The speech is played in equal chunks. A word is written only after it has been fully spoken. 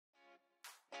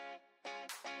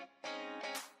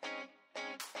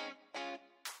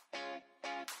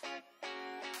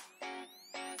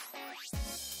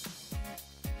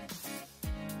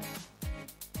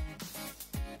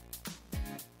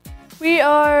We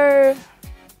are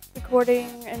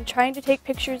recording and trying to take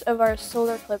pictures of our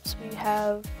solar eclipse. We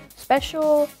have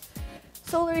special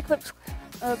solar eclipse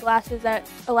glasses that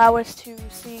allow us to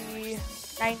see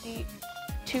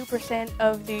 92%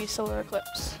 of the solar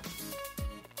eclipse.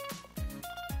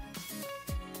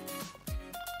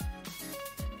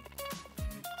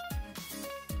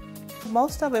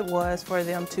 Most of it was for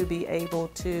them to be able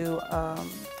to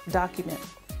document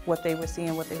what they were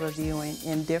seeing, what they were viewing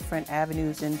in different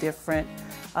avenues, in different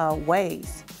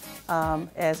ways,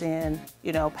 as in,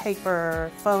 paper,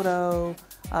 photo,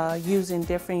 using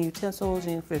different utensils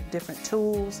and for different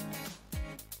tools.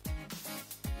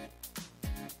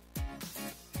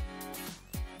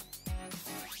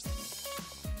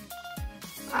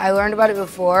 I learned about it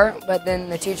before, but then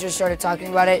the teachers started talking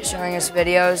about it, showing us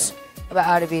videos about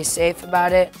how to be safe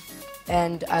about it,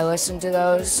 and I listened to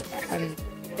those, and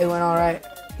it went all right.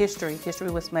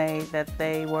 History was made, that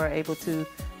they were able to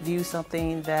view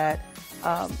something that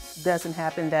doesn't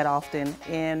happen that often,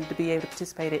 and to be able to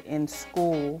participate in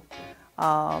school,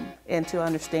 and to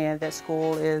understand that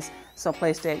school is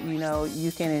someplace that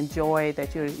you can enjoy,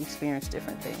 that you experience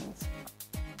different things.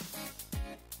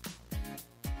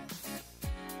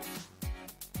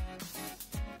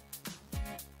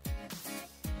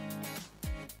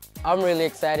 I'm really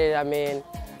excited. I mean,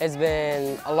 it's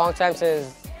been a long time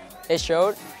since it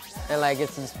showed, and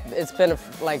it's been a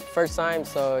first time,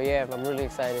 so yeah, I'm really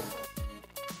excited.